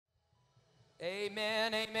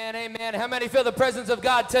Amen, amen, amen. How many feel the presence of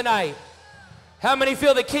God tonight? How many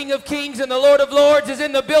feel the King of Kings and the Lord of Lords is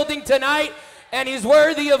in the building tonight? And he's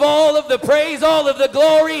worthy of all of the praise, all of the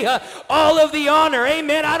glory, all of the honor.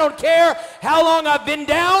 Amen. I don't care how long I've been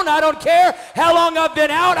down. I don't care how long I've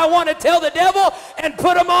been out. I want to tell the devil and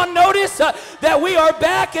put him on notice that we are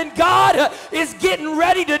back and God is getting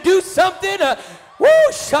ready to do something. Woo!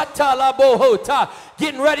 Shata la bohota.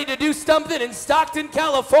 Getting ready to do something in Stockton,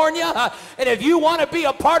 California. And if you want to be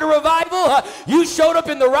a part of revival, you showed up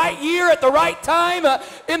in the right year, at the right time,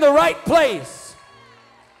 in the right place.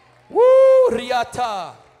 Woo,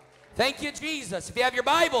 Riata. Thank you, Jesus. If you have your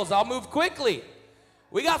Bibles, I'll move quickly.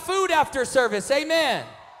 We got food after service. Amen.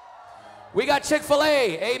 We got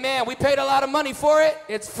Chick-fil-A. Amen. We paid a lot of money for it.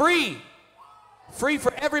 It's free. Free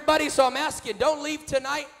for everybody. So I'm asking, don't leave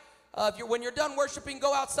tonight. When you're done worshiping,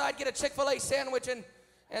 go outside, get a Chick-fil-A sandwich and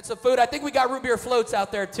some food. I think we got root beer floats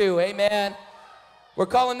out there too. Amen. We're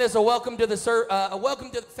calling this a welcome to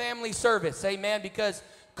the family service. Amen. Because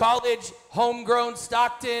college, homegrown,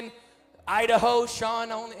 Stockton, Idaho, Sean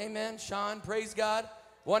only, amen. Sean, praise God.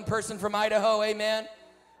 One person from Idaho, amen.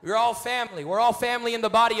 We're all family. We're all family in the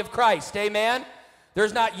body of Christ, amen.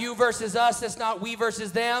 There's not you versus us. It's not we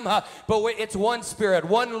versus them. But it's one Spirit,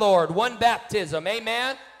 one Lord, one baptism,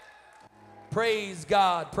 amen. Praise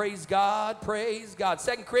God, praise God, praise God.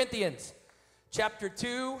 2 Corinthians chapter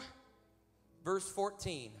 2, verse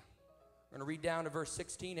 14. We're going to read down to verse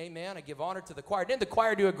 16, amen. I give honor to the choir. Didn't the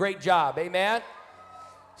choir do a great job, amen?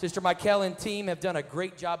 Sister Michael and team have done a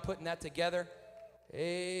great job putting that together.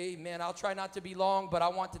 Amen. I'll try not to be long, but I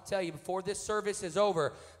want to tell you, before this service is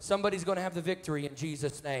over, somebody's going to have the victory in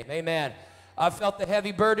Jesus' name, amen. I felt the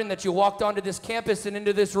heavy burden that you walked onto this campus and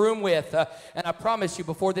into this room with, and I promise you,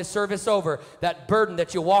 before this service over, that burden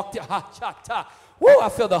that you walked, woo, I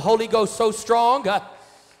feel the Holy Ghost so strong.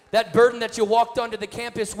 That burden that you walked onto the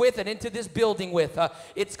campus with and into this building with,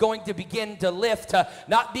 it's going to begin to lift,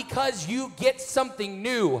 not because you get something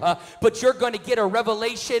new, but you're going to get a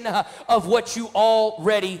revelation of what you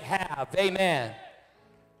already have. Amen.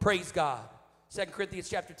 Praise God. 2 Corinthians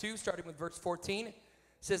chapter 2, starting with verse 14,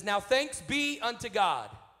 says, "Now thanks be unto God,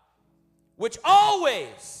 which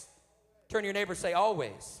always," turn to your neighbor, say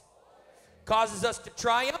always, "causes us to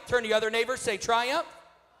triumph." Turn to your other neighbor, say triumph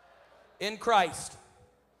in Christ.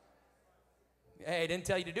 Hey, I didn't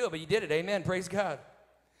tell you to do it, but you did it. Amen. Praise God.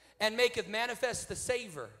 "And maketh manifest the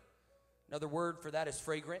savor." Another word for that is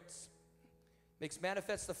fragrance. Makes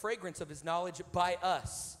manifest the fragrance of his knowledge by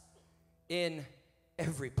us in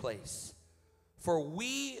every place. For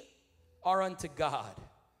we are unto God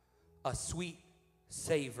a sweet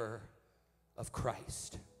savor of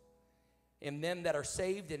Christ. In them that are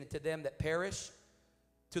saved and to them that perish.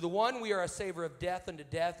 To the one we are a savor of death unto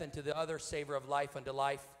death, and to the other savor of life unto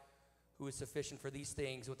life, who is sufficient for these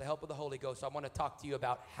things. With the help of the Holy Ghost, I want to talk to you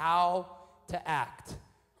about how to act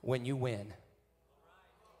when you win.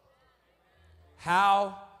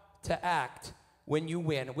 How to act when you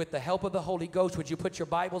win. With the help of the Holy Ghost, would you put your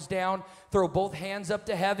Bibles down, throw both hands up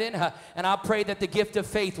to heaven, and I pray that the gift of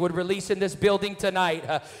faith would release in this building tonight.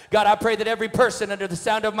 God, I pray that every person under the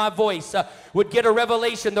sound of my voice would get a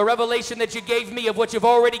revelation, the revelation that you gave me of what you've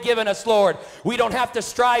already given us, Lord. We don't have to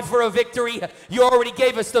strive for a victory. You already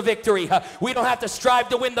gave us the victory. We don't have to strive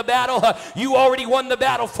to win the battle. You already won the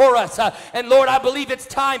battle for us. And Lord, I believe it's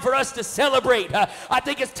time for us to celebrate. I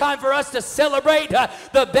think it's time for us to celebrate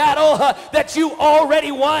the battle that you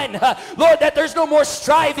already won. Lord, that there's no more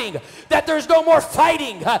striving, that there's no more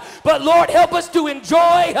fighting, but Lord, help us to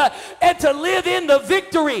enjoy and to live in the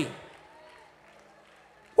victory.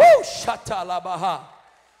 Woo! Shata la baha.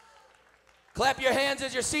 Clap your hands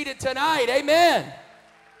as you're seated tonight. Amen.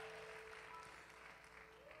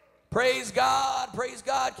 Praise God. Praise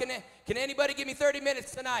God. Can anybody give me 30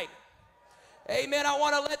 minutes tonight? Amen. I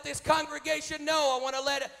want to let this congregation know. I want to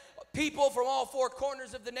let people from all four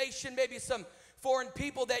corners of the nation, maybe some foreign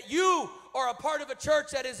people, that you are a part of a church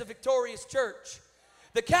that is a victorious church.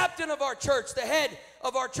 The captain of our church, the head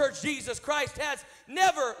of our church, Jesus Christ, has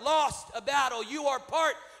never lost a battle. You are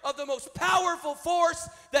part of the most powerful force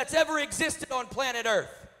that's ever existed on planet Earth.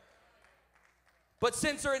 But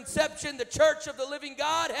since her inception, the church of the living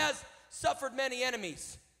God has suffered many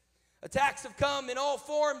enemies. Attacks have come in all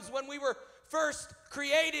forms. When we were first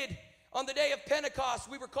created on the day of Pentecost,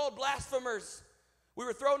 we were called blasphemers. We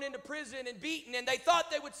were thrown into prison and beaten, and they thought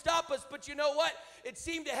they would stop us, but you know what? It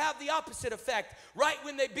seemed to have the opposite effect. Right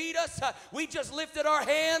when they beat us, we just lifted our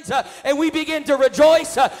hands and we began to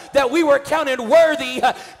rejoice that we were counted worthy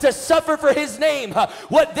to suffer for his name.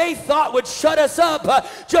 What they thought would shut us up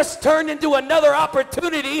just turned into another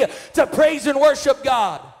opportunity to praise and worship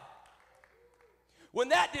God. When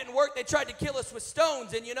that didn't work, they tried to kill us with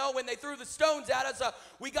stones. And you know, when they threw the stones at us,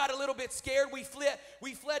 we got a little bit scared. We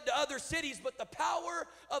fled to other cities, but the power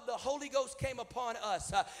of the Holy Ghost came upon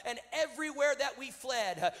us. And everywhere that we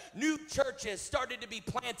fled, new churches started to be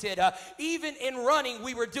planted. Even in running,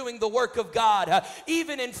 we were doing the work of God.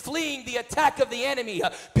 Even in fleeing the attack of the enemy,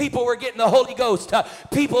 people were getting the Holy Ghost.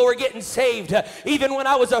 People were getting saved. Even when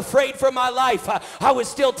I was afraid for my life, I was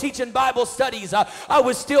still teaching Bible studies. I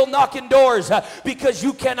was still knocking doors, because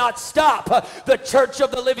you cannot stop the church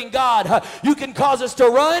of the living God. You can cause us to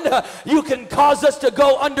run. You can cause us to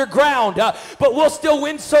go underground, but we'll still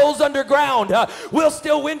win souls underground. We'll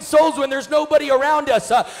still win souls when there's nobody around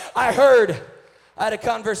us. I had a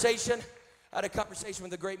conversation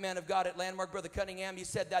with a great man of God at Landmark, Brother Cunningham. He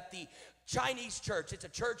said that the Chinese church, it's a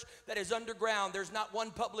church that is underground. There's not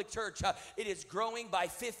one public church. It is growing by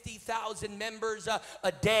 50,000 members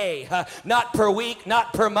a day. Not per week,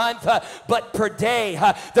 not per month, but per day.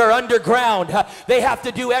 They're underground. They have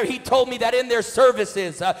to do, he told me that in their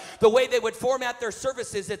services, the way they would format their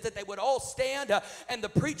services is that they would all stand and the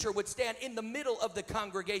preacher would stand in the middle of the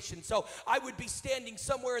congregation. So I would be standing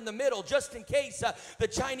somewhere in the middle just in case the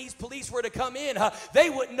Chinese police were to come in. They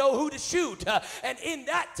wouldn't know who to shoot. And in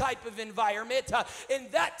that type of environment, in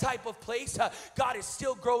that type of place, God is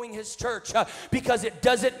still growing his church, because it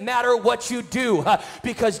doesn't matter what you do,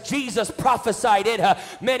 because Jesus prophesied it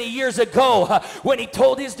many years ago when he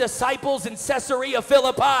told his disciples in Caesarea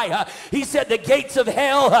Philippi. He said the gates of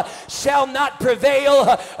hell shall not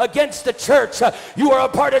prevail against the church. You are a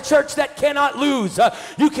part of church that cannot lose.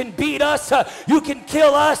 You can beat us, you can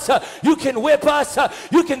kill us, you can whip us,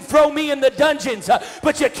 you can throw me in the dungeons,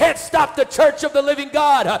 but you can't stop the church of the living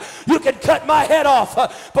God. You can cut my head off,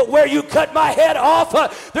 but where you cut my head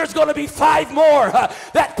off, there's going to be 5 more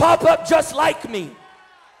that pop up just like me.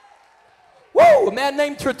 Whoa, a man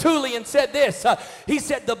named Tertullian said this. He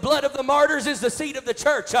said, the blood of the martyrs is the seed of the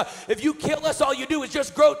church. If you kill us, all you do is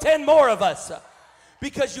just grow 10 more of us,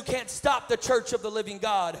 because you can't stop the church of the living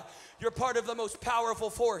God. You're part of the most powerful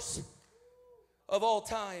force of all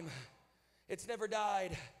time. It's never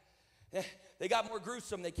died. They got more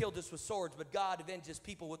gruesome. They killed us with swords, but God avenges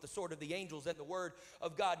people with the sword of the angels, and the word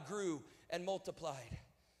of God grew and multiplied.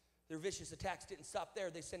 Their vicious attacks didn't stop there.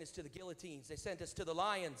 They sent us to the guillotines. They sent us to the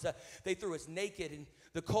lions. They threw us naked in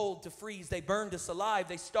the cold to freeze. They burned us alive.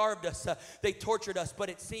 They starved us. They tortured us. But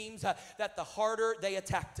it seems that the harder they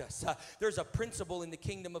attacked us, there's a principle in the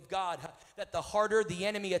kingdom of God that the harder the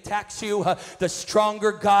enemy attacks you, the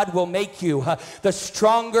stronger God will make you. The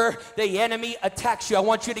stronger the enemy attacks you. I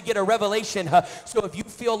want you to get a revelation. So if you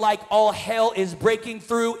feel like all hell is breaking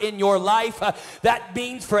through in your life, that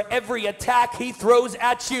means for every attack he throws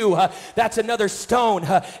at you, that's another stone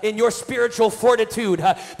in your spiritual fortitude.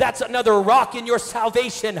 That's another rock in your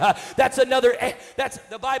salvation. That's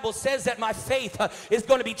the Bible says that my faith is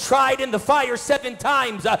going to be tried in the fire 7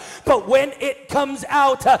 times, but when it comes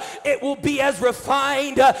out, it will be as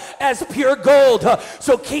refined as pure gold.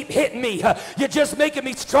 So keep hitting me. You're just making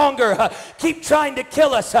me stronger. Keep trying to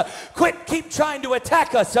kill us. Keep trying to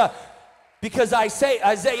attack us. Because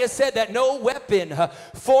Isaiah said that no weapon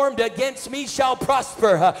formed against me shall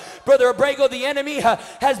prosper. Brother Abrego, the enemy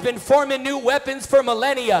has been forming new weapons for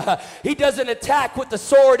millennia. He doesn't attack with the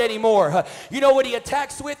sword anymore. You know what he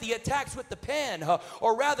attacks with? He attacks with the pen,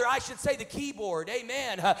 or rather I should say the keyboard.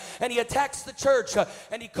 Amen. And he attacks the church,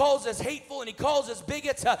 and he calls us hateful, and he calls us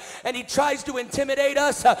bigots, and he tries to intimidate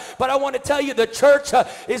us. But I want to tell you, the church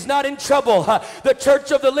is not in trouble. The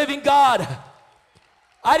church of the living God.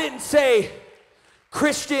 I didn't say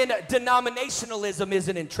Christian denominationalism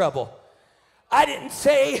isn't in trouble. I didn't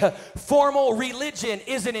say formal religion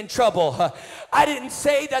isn't in trouble. I didn't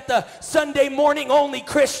say that the Sunday morning only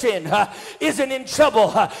Christian isn't in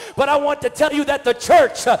trouble. But I want to tell you that the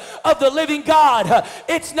church of the living God,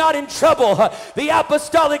 it's not in trouble. The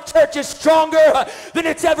apostolic church is stronger than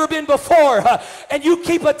it's ever been before. And you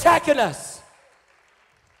keep attacking us.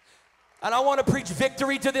 And I want to preach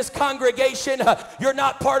victory to this congregation. You're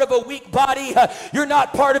not part of a weak body. You're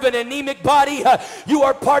not part of an anemic body. You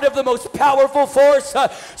are part of the most powerful force.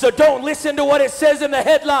 So don't listen to what it says in the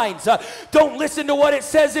headlines. Don't listen to what it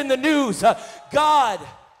says in the news. God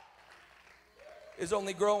is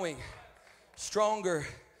only growing stronger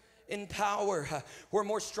in power. We're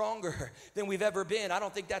more stronger than we've ever been. I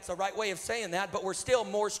don't think that's the right way of saying that, but we're still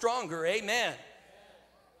more stronger. Amen.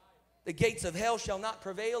 The gates of hell shall not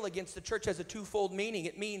prevail against the church has a twofold meaning.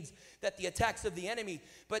 It means that the attacks of the enemy,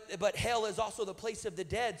 but hell is also the place of the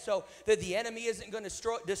dead, so that the enemy isn't going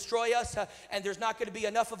to destroy us, and there's not going to be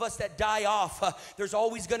enough of us that die off. There's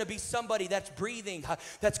always going to be somebody that's breathing,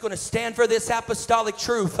 that's going to stand for this apostolic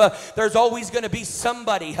truth. There's always going to be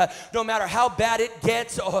somebody, no matter how bad it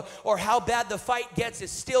gets or how bad the fight gets, is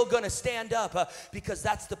still going to stand up, because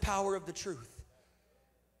that's the power of the truth.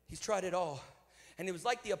 He's tried it all. And it was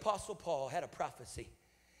like the Apostle Paul had a prophecy.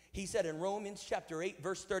 He said in Romans chapter 8,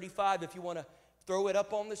 verse 35, if you want to throw it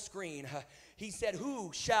up on the screen, he said,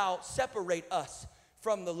 who shall separate us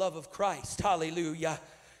from the love of Christ? Hallelujah.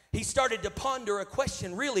 He started to ponder a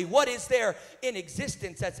question, really, what is there in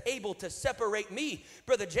existence that's able to separate me,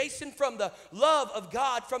 Brother Jason, from the love of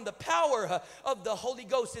God, from the power of the Holy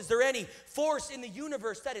Ghost? Is there any force in the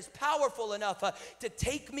universe that is powerful enough to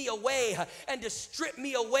take me away and to strip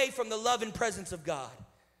me away from the love and presence of God?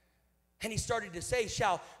 And he started to say,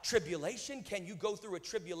 shall tribulation, can you go through a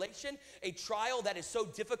tribulation, a trial that is so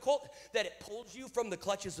difficult that it pulls you from the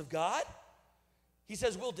clutches of God? He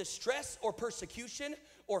says, will distress or persecution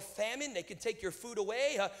or famine, they can take your food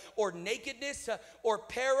away, or nakedness, or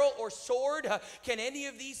peril, or sword, can any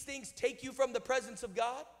of these things take you from the presence of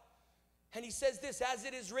God? And he says this, as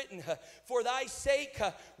it is written, for thy sake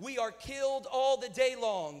we are killed all the day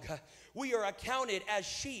long. We are accounted as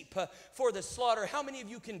sheep for the slaughter. How many of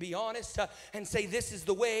you can be honest and say this is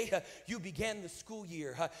the way you began the school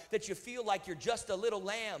year? That you feel like you're just a little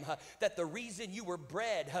lamb. That the reason you were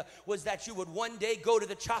bred was that you would one day go to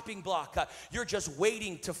the chopping block. You're just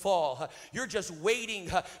waiting to fall. You're just waiting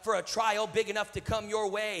for a trial big enough to come your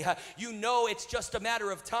way. You know it's just a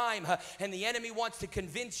matter of time. And the enemy wants to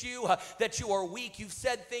convince you that you are weak. You've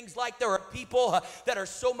said things like, there are people that are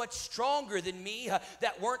so much stronger than me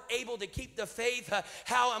that weren't able to keep the faith.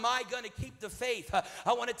 How am I going to keep the faith?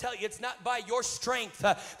 I want to tell you, it's not by your strength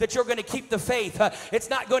that you're going to keep the faith. It's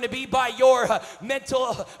not going to be by your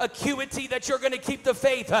mental acuity that you're going to keep the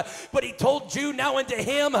faith. But he told you, now unto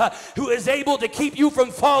him who is able to keep you from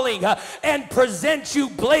falling and present you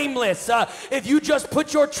blameless, if you just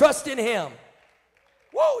put your trust in him.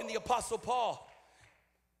 Whoa, and the Apostle Paul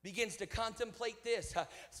begins to contemplate this.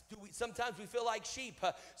 Sometimes we feel like sheep.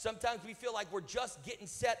 Sometimes we feel like we're just getting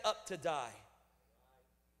set up to die.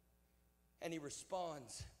 And he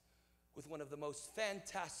responds with one of the most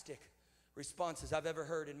fantastic responses I've ever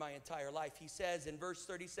heard in my entire life. He says in verse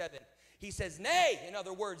 37, he says, nay, in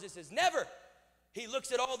other words, this is never. He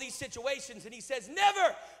looks at all these situations and he says,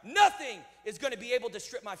 never, nothing is going to be able to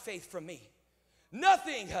strip my faith from me.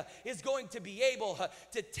 Nothing is going to be able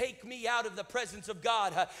to take me out of the presence of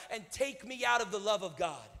God and take me out of the love of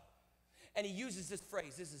God. And he uses this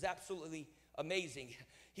phrase. This is absolutely amazing.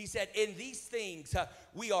 He said, in these things,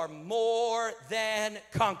 we are more than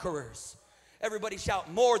conquerors. Everybody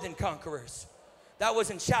shout, more than conquerors. That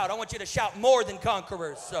wasn't shout. I want you to shout, more than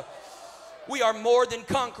conquerors. We are more than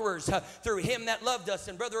conquerors through him that loved us.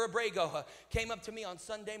 And Brother Abrego came up to me on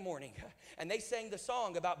Sunday morning, and they sang the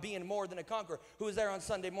song about being more than a conqueror. Who was there on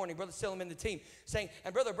Sunday morning? Brother Silliman, the team, sang.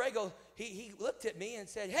 And Brother Abrego, he looked at me and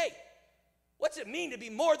said, hey, what's it mean to be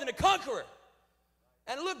more than a conqueror?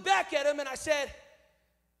 And I looked back at him and I said,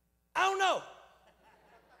 I don't know.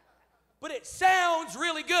 But it sounds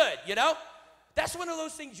really good, you know? That's one of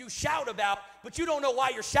those things you shout about, but you don't know why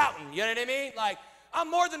you're shouting. You know what I mean? Like, I'm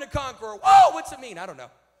more than a conqueror. Whoa, what's it mean? I don't know.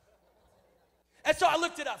 And so I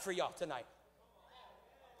looked it up for y'all tonight.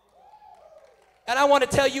 And I want to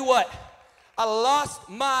tell you what. I lost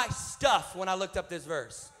my stuff when I looked up this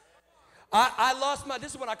verse. I lost my,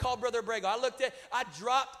 this is when I called Brother Abrego. I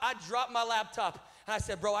dropped my laptop. And I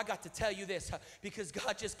said, bro, I got to tell you this because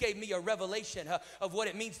God just gave me a revelation of what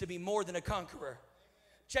it means to be more than a conqueror.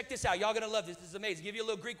 Check this out. Y'all going to love this. This is amazing. Give you a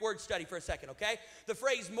little Greek word study for a second, okay? The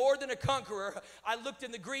phrase more than a conqueror, I looked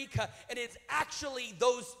in the Greek, and it's actually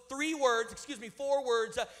those four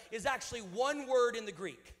words, is actually one word in the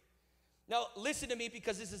Greek. Now, listen to me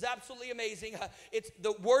because this is absolutely amazing. It's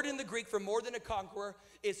the word in the Greek for more than a conqueror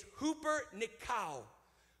is hupernikao.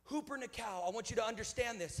 Hupernikao. I want you to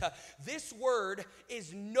understand this. This word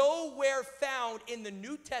is nowhere found in the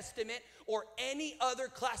New Testament or any other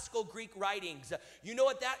classical Greek writings. You know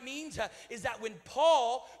what that means? Is that when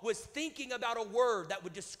Paul was thinking about a word that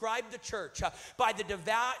would describe the church by the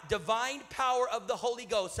divine power of the Holy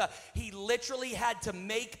Ghost, he literally had to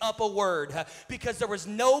make up a word because there was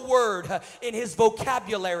no word in his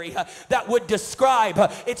vocabulary that would describe.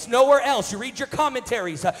 It's nowhere else. You read your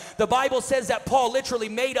commentaries. The Bible says that Paul literally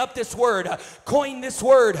made up this word, coined this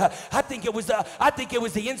word. I think it was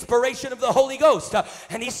the inspiration of the Holy Ghost.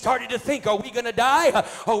 And he started to think think? Are we going to die?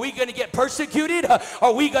 Are we going to get persecuted?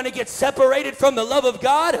 Are we going to get separated from the love of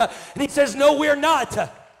God? And he says, no, we're not.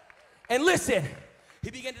 And listen,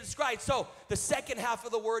 he began to describe. So the second half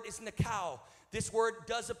of the word is nikao. This word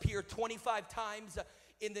does appear 25 times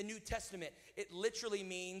in the New Testament. It literally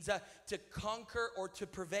means to conquer or to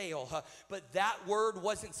prevail. But that word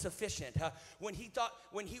wasn't sufficient. When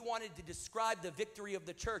he wanted to describe the victory of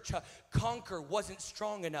the church, conquer wasn't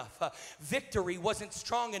strong enough. Victory wasn't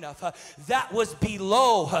strong enough. That was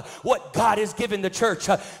below what God has given the church.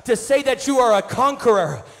 To say that you are a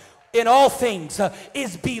conqueror in all things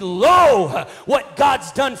is below what God's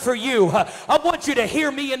done for you. I want you to hear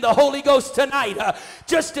me in the Holy Ghost tonight.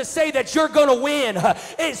 Just to say that you're going to win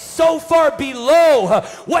is so far below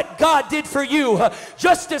what God did for you.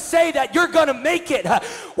 Just to say that you're going to make it,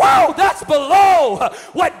 wow, that's below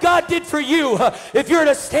what God did for you. If you're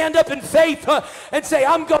to stand up in faith and say,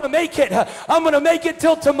 I'm going to make it, I'm going to make it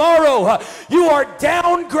till tomorrow, you are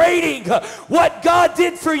downgrading what God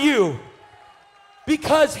did for you.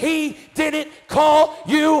 Because he didn't call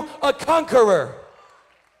you a conqueror.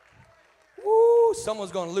 Woo,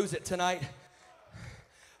 someone's going to lose it tonight.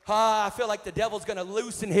 I feel like the devil's going to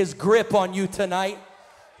loosen his grip on you tonight.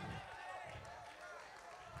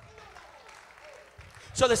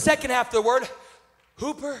 So the second half of the word,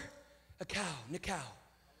 hooper, a cow, nikao.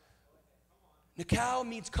 Nikao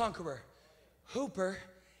means conqueror. Hooper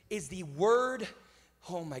is the word,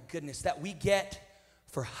 oh my goodness, that we get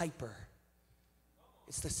for hyper.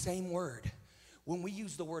 It's the same word. When we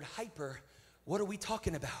use the word hyper, what are we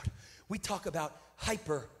talking about? We talk about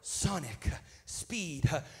hypersonic speed.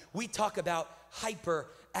 We talk about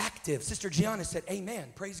hyperactive. Sister Gianna said, amen.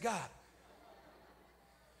 Praise God.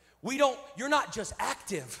 You're not just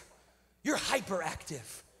active. You're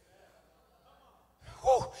hyperactive.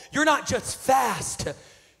 Woo, you're not just fast.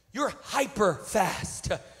 You're hyper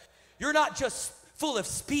fast. You're not just full of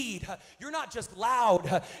speed. You're not just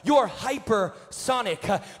loud. You're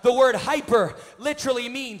hypersonic. The word hyper literally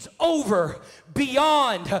means over,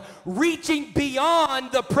 beyond, reaching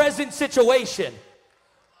beyond the present situation.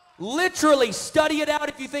 Literally, study it out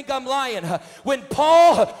if you think I'm lying. When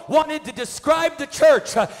Paul wanted to describe the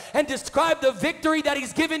church and describe the victory that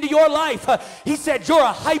he's given to your life, he said, you're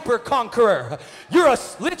a hyper conqueror.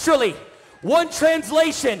 Literally, one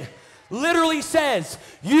translation literally says,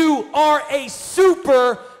 you are a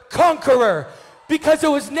super conqueror, because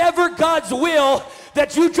it was never God's will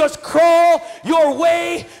that you just crawl your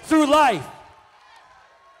way through life.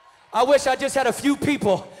 I wish I just had a few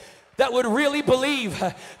people that would really believe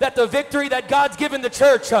that the victory that God's given the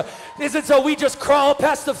church isn't so we just crawl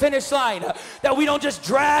past the finish line, that we don't just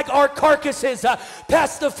drag our carcasses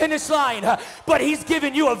past the finish line, but he's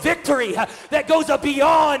given you a victory that goes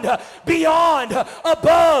beyond,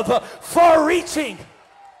 above, far-reaching.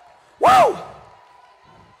 Woo!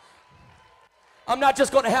 I'm not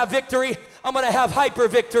just going to have victory, I'm going to have hyper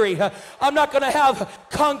victory. I'm not going to have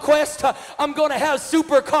conquest, I'm going to have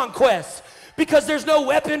super conquest. Because there's no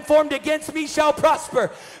weapon formed against me shall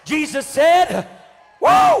prosper. Jesus said,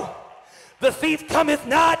 whoa, the thief cometh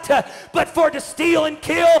not, but for to steal and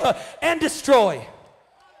kill and destroy.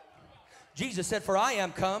 Jesus said, for I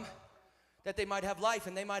am come, that they might have life,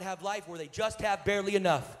 and they might have life where they just have barely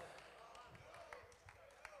enough.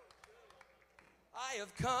 I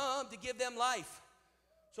have come to give them life,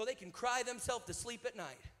 so they can cry themselves to sleep at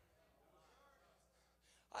night.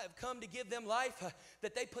 I have come to give them life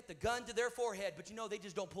that they put the gun to their forehead, but they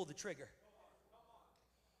just don't pull the trigger.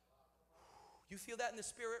 You feel that in the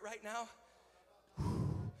spirit right now?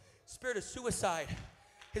 Spirit of suicide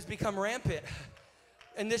has become rampant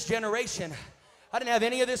in this generation. I didn't have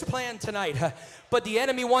any of this planned tonight, but the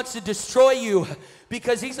enemy wants to destroy you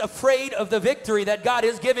because he's afraid of the victory that God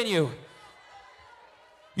has given you.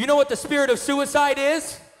 You know what the spirit of suicide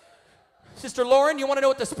is? Sister Lauren, you want to know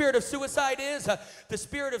what the spirit of suicide is? The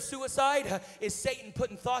spirit of suicide is Satan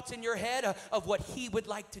putting thoughts in your head of what he would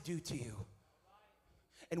like to do to you.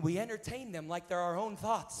 And we entertain them like they're our own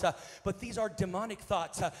thoughts. But these are demonic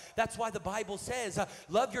thoughts. That's why the Bible says,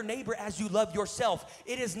 love your neighbor as you love yourself.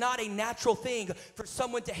 It is not a natural thing for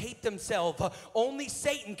someone to hate themselves. Only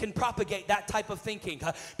Satan can propagate that type of thinking.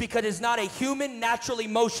 Because it's not a human natural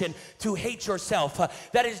emotion to hate yourself.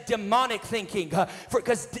 That is demonic thinking.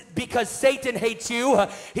 Because Satan hates you,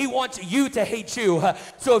 he wants you to hate you.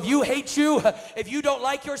 So if you hate you, if you don't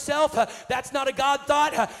like yourself, that's not a God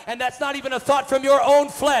thought. And that's not even a thought from your own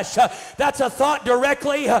flesh. That's a thought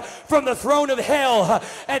directly from the throne of hell.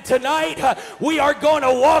 And tonight, we are going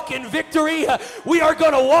to walk in victory. We are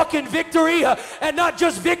going to walk in victory, and not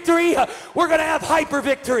just victory. We're going to have hyper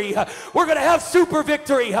victory. We're going to have super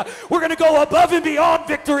victory. We're going to go above and beyond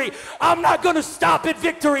victory. I'm not going to stop at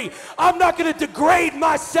victory. I'm not going to degrade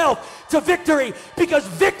myself to victory, because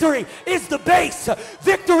victory is the base.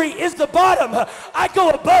 Victory is the bottom. I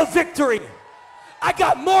go above victory. I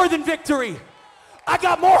got more than victory. I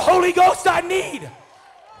got more Holy Ghost I need.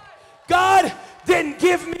 God didn't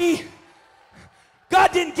give me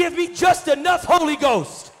just enough Holy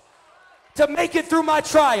Ghost to make it through my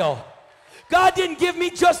trial. God didn't give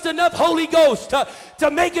me just enough Holy Ghost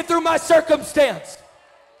to make it through my circumstance.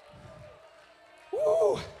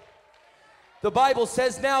 Woo. The Bible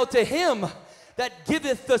says, now to him that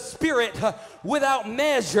giveth the Spirit without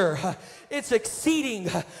measure, it's exceeding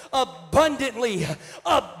abundantly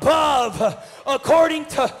above according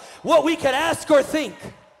to what we could ask or think.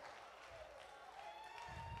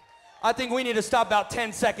 I think we need to stop about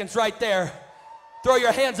 10 seconds right there. Throw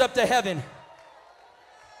your hands up to heaven.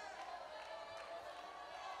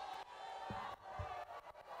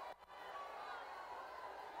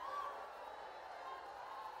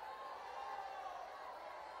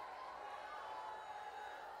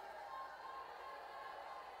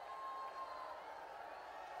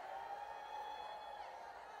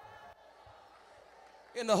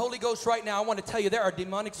 In the Holy Ghost right now, I want to tell you there are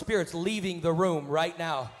demonic spirits leaving the room right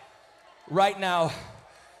now. Right now.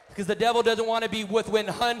 Because the devil doesn't want to be within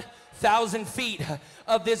 1,000 feet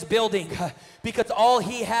of this building. Because all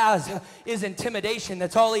he has is intimidation.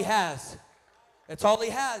 That's all he has. That's all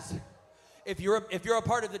he has. If you're a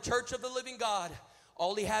part of the church of the living God,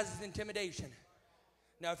 all he has is intimidation.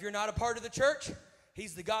 Now, if you're not a part of the church,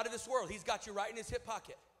 he's the God of this world. He's got you right in his hip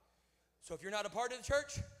pocket. So if you're not a part of the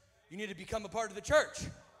church, you need to become a part of the church.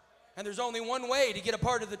 And there's only one way to get a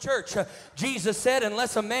part of the church. Jesus said,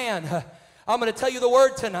 unless a man, I'm going to tell you the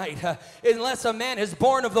word tonight, unless a man is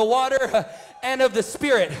born of the water and of the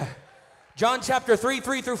Spirit. John chapter 3,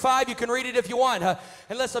 3 through 5, you can read it if you want.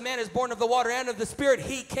 Unless a man is born of the water and of the Spirit,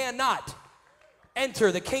 he cannot enter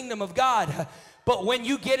the kingdom of God. But when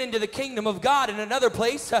you get into the kingdom of God in another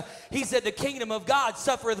place, he said the kingdom of God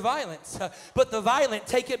suffereth violence, but the violent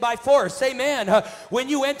take it by force. Amen. When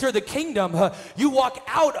you enter the kingdom, you walk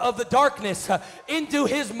out of the darkness into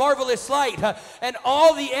his marvelous light, and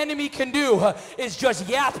all the enemy can do is just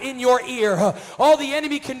yap in your ear. All the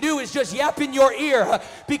enemy can do is just yap in your ear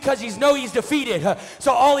because he knows he's defeated.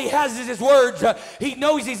 So all he has is his words. He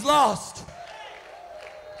knows he's lost.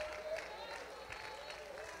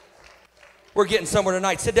 We're getting somewhere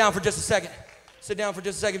tonight. Sit down for just a second. Sit down for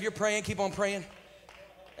just a second. If you're praying, keep on praying.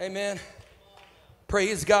 Amen.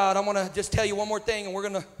 Praise God. I want to just tell you one more thing, and we're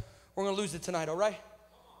gonna lose it tonight, all right?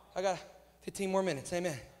 I got 15 more minutes.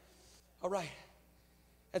 Amen. All right.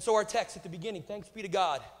 And so our text at the beginning, thanks be to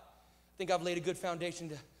God. I think I've laid a good foundation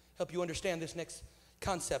to help you understand this next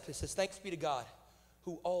concept. It says, thanks be to God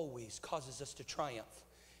who always causes us to triumph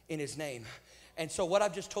in his name. And so what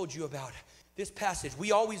I've just told you about, this passage,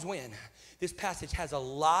 we always win. This passage has a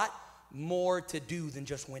lot more to do than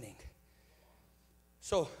just winning.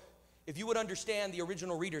 So if you would understand the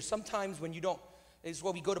original readers, sometimes when you don't, this is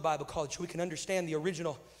why we go to Bible college, so we can understand the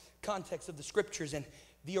original context of the scriptures, and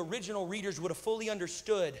the original readers would have fully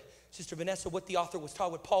understood, Sister Vanessa, what the author was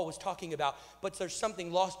taught, what Paul was talking about, but there's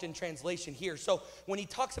something lost in translation here. So when he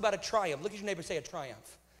talks about a triumph, look at your neighbor, say a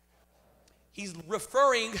triumph. He's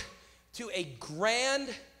referring to a grand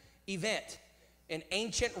event in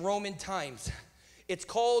ancient Roman times. It's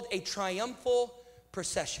called a triumphal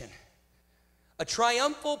procession. A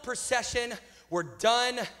triumphal procession were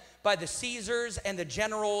done by the Caesars and the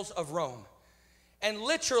generals of Rome. And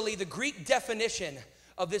literally the Greek definition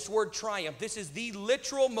of this word triumph, this is the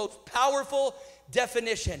literal most powerful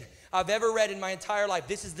definition I've ever read in my entire life.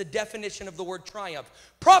 This is the definition of the word triumph.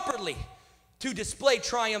 Properly, to display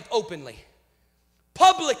triumph openly.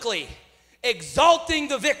 Publicly exalting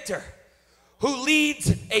the victor who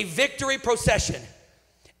leads a victory procession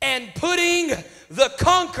and putting the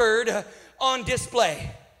conquered on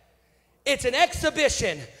display. It's an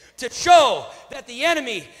exhibition to show that the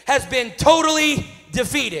enemy has been totally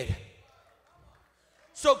defeated.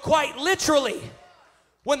 So quite literally,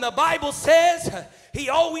 when the Bible says he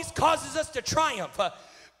always causes us to triumph,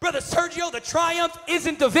 Brother Sergio, the triumph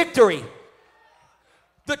isn't the victory.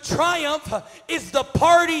 The triumph is the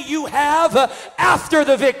party you have after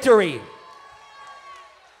the victory.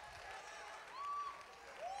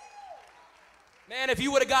 Man, if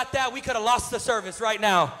you would have got that, we could have lost the service right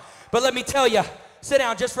now. But let me tell you, Sit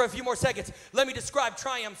down just for a few more seconds. Let me describe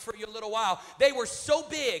triumphs for you a little while. They were so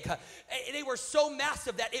big, they were so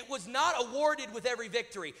massive that it was not awarded with every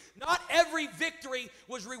victory. Not every victory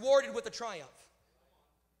was rewarded with a triumph.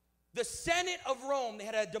 The Senate of Rome, they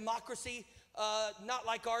had a democracy, not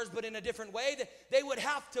like ours, but in a different way. They would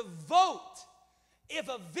have to vote if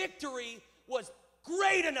a victory was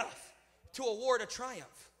great enough to award a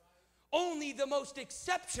triumph. Only the most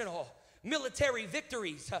exceptional military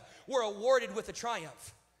victories were awarded with a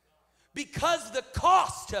triumph because the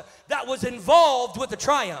cost that was involved with the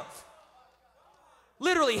triumph.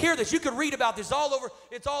 Literally, hear this. You could read about this all over.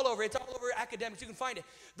 It's all over academics. You can find it.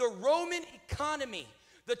 The Roman economy,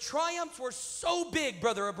 the triumphs were so big,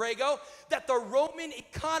 Brother Abrego, that the Roman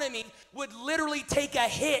economy would literally take a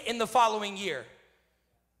hit in the following year.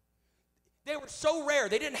 They were so rare.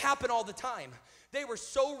 They didn't happen all the time. They were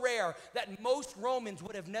so rare that most Romans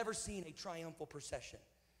would have never seen a triumphal procession.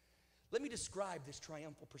 Let me describe this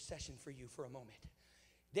triumphal procession for you for a moment.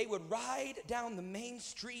 They would ride down the main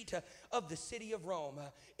street of the city of Rome.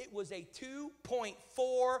 It was a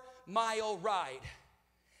 2.4-mile ride.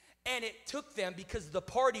 And it took them, because the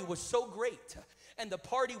party was so great and the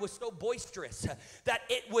party was so boisterous, that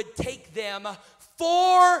it would take them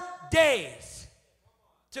 4 days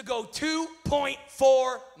to go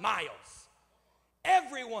 2.4 miles.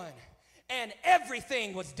 Everyone and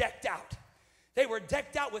everything was decked out. They were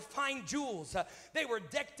decked out with fine jewels. They were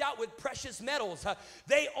decked out with precious metals.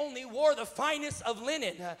 They only wore the finest of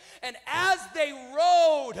linen. And as they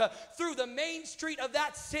rode through the main street of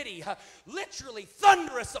that city, literally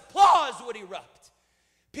thunderous applause would erupt.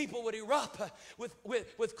 People would erupt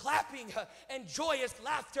with clapping and joyous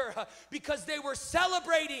laughter because they were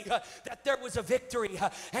celebrating that there was a victory,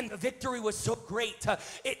 and the victory was so great.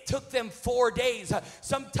 It took them 4 days,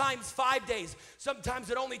 sometimes 5 days, sometimes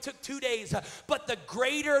it only took 2 days. But the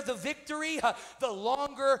greater the victory, the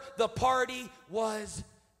longer the party was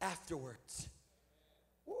afterwards.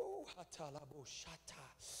 Woo,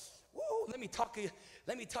 let me talk to you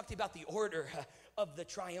about the order of the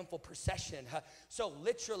triumphal procession. So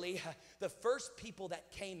literally, the first people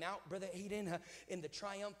that came out, Brother Aiden, in the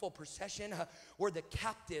triumphal procession were the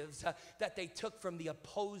captives that they took from the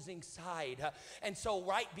opposing side. And so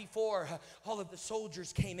right before all of the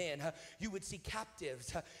soldiers came in, you would see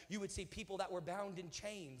captives. You would see people that were bound in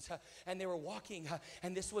chains, and they were walking,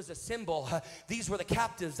 and this was a symbol. These were the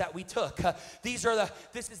captives that we took. This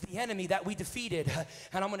is the enemy that we defeated.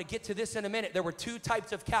 And I'm going to get to this in a minute. There were 2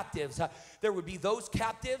 types of captives. There would be those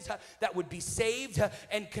captives that would be saved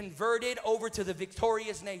and converted over to the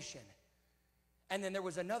victorious nation. And then there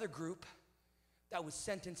was another group that was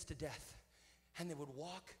sentenced to death. And they would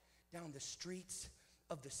walk down the streets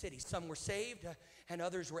of the city. Some were saved and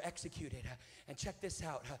others were executed. And check this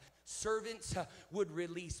out. Servants would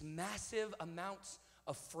release massive amounts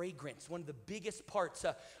of fragrance. One of the biggest parts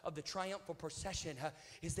of the triumphal procession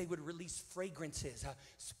is they would release fragrances,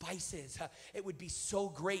 spices. It would be so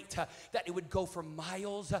great that it would go for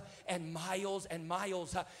miles and miles and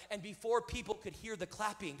miles. And before people could hear the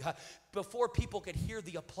clapping, before people could hear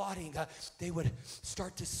the applauding, they would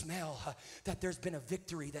start to smell that there's been a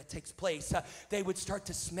victory that takes place. They would start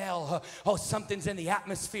to smell, something's in the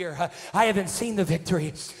atmosphere. I haven't seen the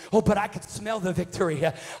victory, but I could smell the victory.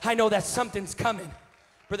 I know that something's coming.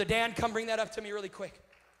 Brother Dan, come bring that up to me really quick.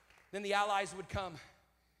 Then the allies would come,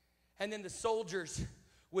 and then the soldiers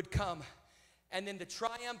would come, and then the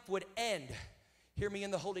triumph would end. Hear me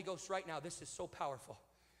in the Holy Ghost right now. This is so powerful.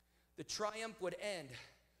 The triumph would end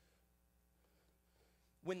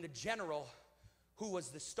when the general, who was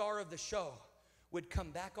the star of the show, would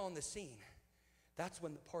come back on the scene. That's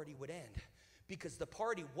when the party would end, because the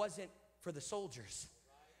party wasn't for the soldiers.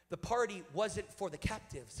 The party wasn't for the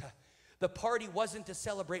captives. The party wasn't to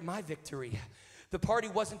celebrate my victory. The party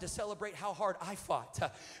wasn't to celebrate how hard I fought,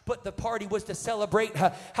 but the party was to celebrate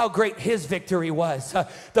how great his victory was.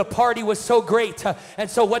 The party was so great, and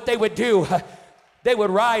so what they would do, they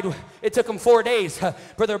would ride. It took them 4 days.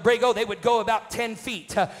 Brother Abrego, they would go about 10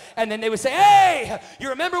 feet. And then they would say, hey, you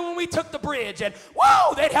remember when we took the bridge? And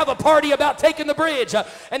whoa, they'd have a party about taking the bridge.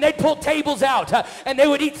 And they'd pull tables out. And they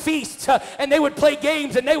would eat feasts. And they would play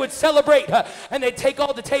games. And they would celebrate. And they'd take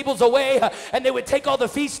all the tables away. And they would take all the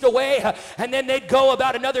feast away. And then they'd go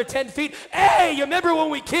about another 10 feet. Hey, you remember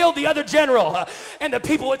when we killed the other general? And the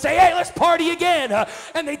people would say, hey, let's party again.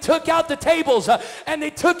 And they took out the tables. And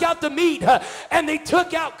they took out the meat. And they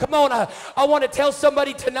took out, come on, I want to tell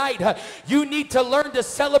somebody tonight, you need to learn to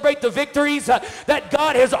celebrate the victories that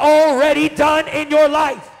God has already done in your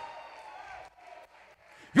life.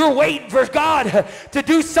 You're waiting for God to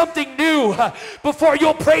do something new before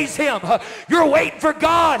you'll praise him. You're waiting for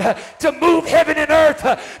God to move heaven and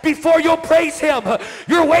earth before you'll praise him.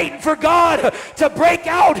 You're waiting for God to break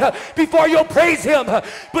out before you'll praise him.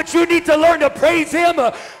 But you need to learn to praise him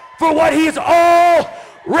for what he's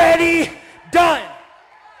already done.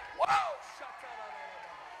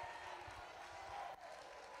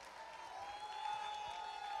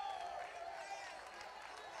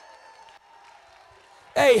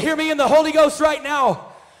 Hey, hear me in the Holy Ghost right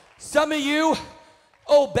now. Some of you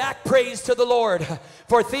owe back praise to the Lord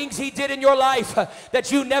for things he did in your life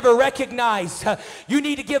that you never recognized. You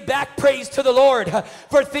need to give back praise to the Lord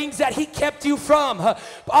for things that he kept you from,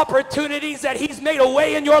 opportunities that he's made a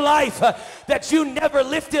way in your life that you never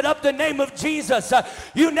lifted up the name of Jesus.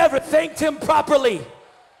 You never thanked him properly.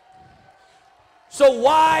 So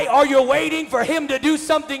why are you waiting for him to do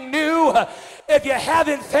something new if you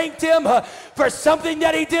haven't thanked him for something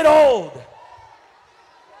that he did old?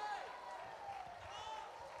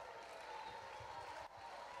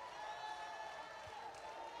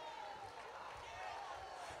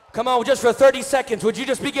 Come on, just for 30 seconds, would you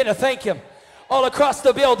just begin to thank him all across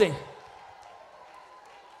the building?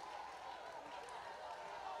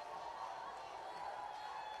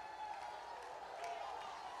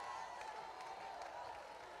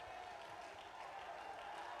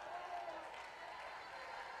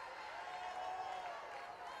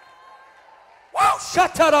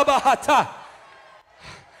 I'm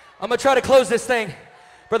going to try to close this thing.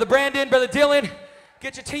 Brother Brandon, Brother Dylan,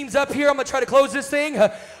 get your teams up here. I'm going to try to close this thing.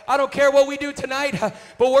 I don't care what we do tonight,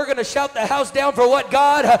 but we're going to shout the house down for what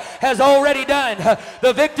God has already done,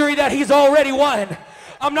 the victory that he's already won.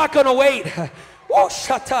 I'm not going to wait.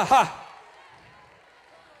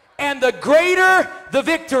 And the greater the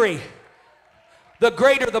victory, the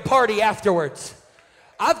greater the party afterwards.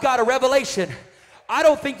 I've got a revelation. I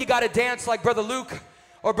don't think you got to dance like Brother Luke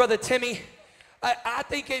or Brother Timmy. I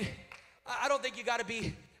don't think you got to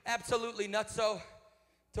be absolutely nutso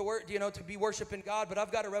to be worshiping God. But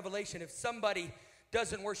I've got a revelation. If somebody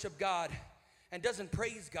doesn't worship God and doesn't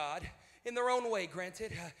praise God in their own way,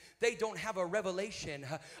 granted, they don't have a revelation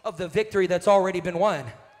of the victory that's already been won.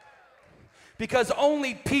 Because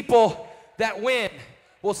only people that win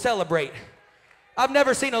will celebrate. I've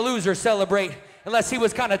never seen a loser celebrate unless he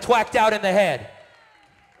was kind of twacked out in the head.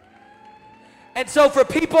 And so for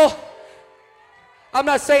people, I'm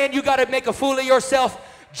not saying you got to make a fool of yourself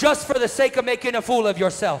just for the sake of making a fool of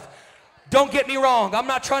yourself. Don't get me wrong. I'm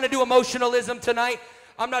not trying to do emotionalism tonight.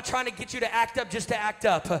 I'm not trying to get you to act up just to act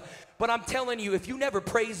up. But I'm telling you, if you never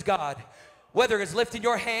praise God, whether it's lifting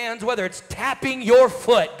your hands, whether it's tapping your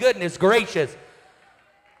foot, goodness gracious.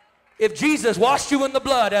 If Jesus washed you in the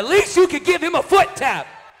blood, at least you could give him a foot tap.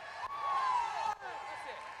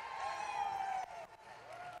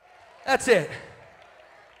 That's it.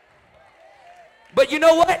 But you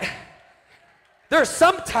know what? There's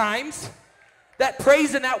sometimes that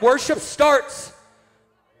praise and that worship starts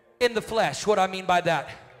in the flesh. What I mean by that,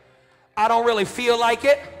 I don't really feel like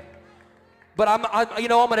it, but I'm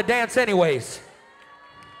going to dance anyways.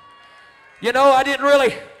 I didn't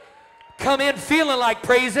really come in feeling like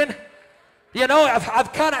praising.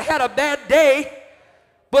 I've kind of had a bad day,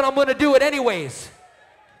 but I'm going to do it anyways.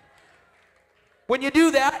 When you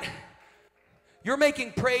do that, you're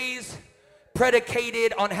making praise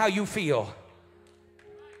predicated on how you feel.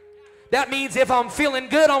 That means if I'm feeling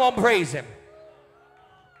good, I'm going to praise him.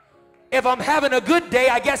 If I'm having a good day,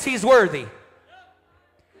 I guess he's worthy.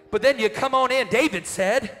 But then you come on in. David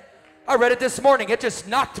said, I read it this morning. It just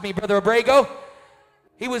knocked me, Brother Abrego.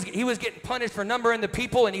 He was getting punished for numbering the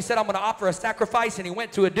people, and he said, I'm going to offer a sacrifice. And he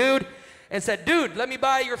went to a dude and said, dude, let me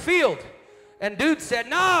buy your field. And dude said,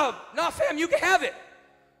 no, fam, you can have it.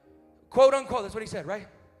 Quote, unquote, that's what he said, right?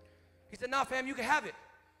 He said, nah, fam, you can have it.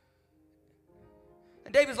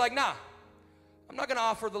 And David's like, nah, I'm not going to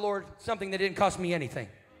offer the Lord something that didn't cost me anything.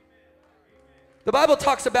 The Bible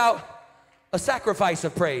talks about a sacrifice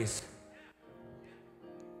of praise.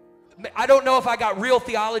 I don't know if I got real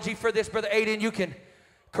theology for this, Brother Aiden. You can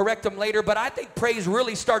correct them later, but I think praise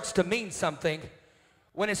really starts to mean something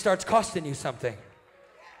when it starts costing you something.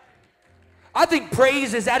 I think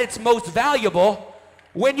praise is at its most valuable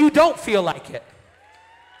when you don't feel like it.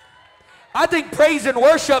 I think praise and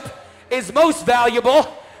worship is most valuable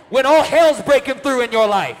when all hell's breaking through in your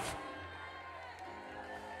life.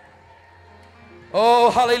 Oh,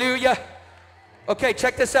 hallelujah. Okay,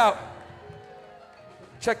 check this out.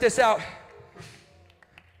 Check this out.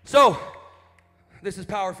 So, this is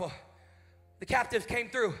powerful. The captives came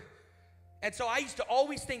through. And so I used to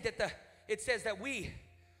always think that it says that we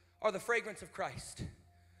are the fragrance of Christ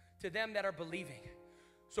to them that are believing.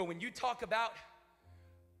 So when you talk about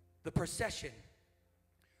the procession,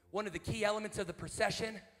 one of the key elements of the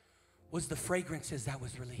procession was the fragrances that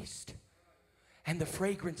was released. And the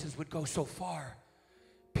fragrances would go so far,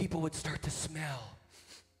 people would start to smell,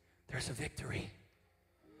 there's a victory.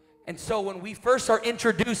 And so when we first are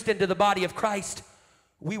introduced into the body of Christ,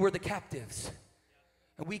 we were the captives.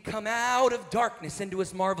 And we come out of darkness into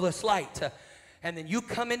his marvelous light. And then you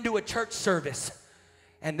come into a church service,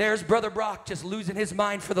 and there's Brother Brock just losing his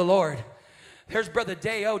mind for the Lord. There's Brother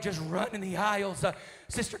Deo just running the aisles.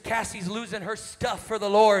 Sister Cassie's losing her stuff for the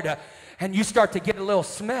Lord. And you start to get a little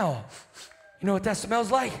smell. You know what that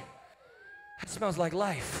smells like? That smells like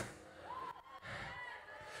life.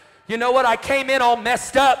 You know what? I came in all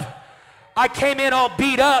messed up. I came in all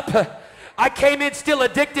beat up. I came in still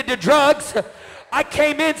addicted to drugs. I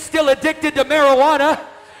came in still addicted to marijuana.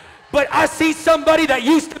 But I see somebody that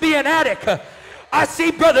used to be an addict. I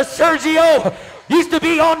see Brother Sergio used to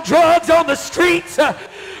be on drugs on the streets,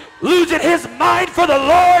 losing his mind for the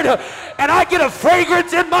Lord. And I get a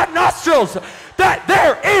fragrance in my nostrils that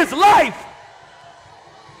there is life.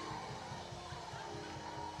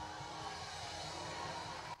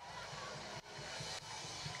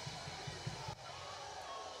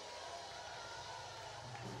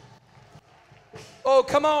 Oh,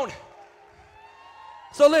 come on.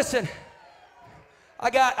 So listen,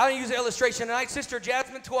 I'm going to use an illustration tonight. Sister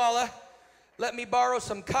Jasmine Twala let me borrow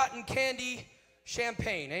some cotton candy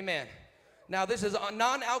champagne. Amen. Now, this is a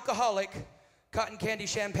non-alcoholic cotton candy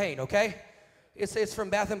champagne, okay? It's from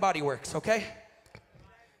Bath & Body Works, okay?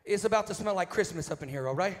 It's about to smell like Christmas up in here,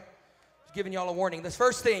 all right? Just giving y'all a warning. This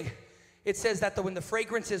first thing, it says that when the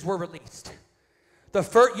fragrances were released, the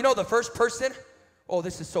first person, oh,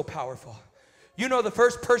 this is so powerful. You know the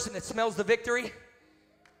first person that smells the victory?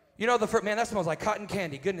 You know the first, man, that smells like cotton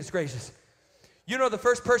candy, goodness gracious. You know the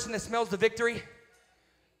first person that smells the victory?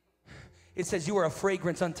 It says you are a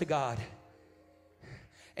fragrance unto God.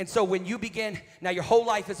 And so when you begin, now your whole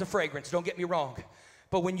life is a fragrance, don't get me wrong.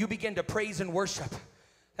 But when you begin to praise and worship,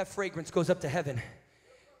 that fragrance goes up to heaven.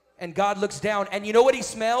 And God looks down, and you know what he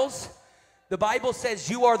smells? The Bible says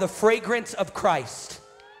you are the fragrance of Christ.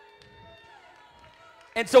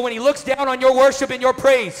 And so when he looks down on your worship and your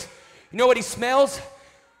praise, you know what he smells?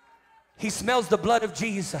 He smells the blood of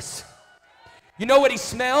Jesus. You know what he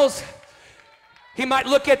smells? He might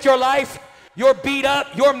look at your life, you're beat up,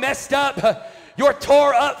 you're messed up, you're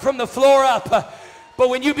tore up from the floor up. But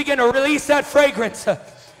when you begin to release that fragrance,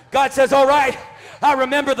 God says, all right, I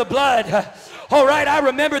remember the blood. All right, I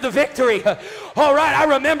remember the victory. All right, I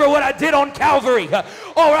remember what I did on Calvary.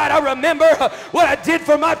 All right, I remember what I did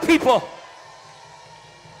for my people.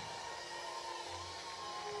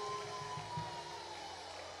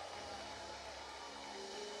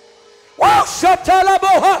 Wow,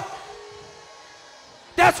 shatalaboha.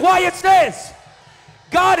 That's why it says,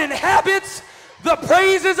 God inhabits the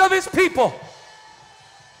praises of his people.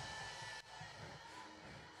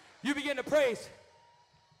 You begin to praise.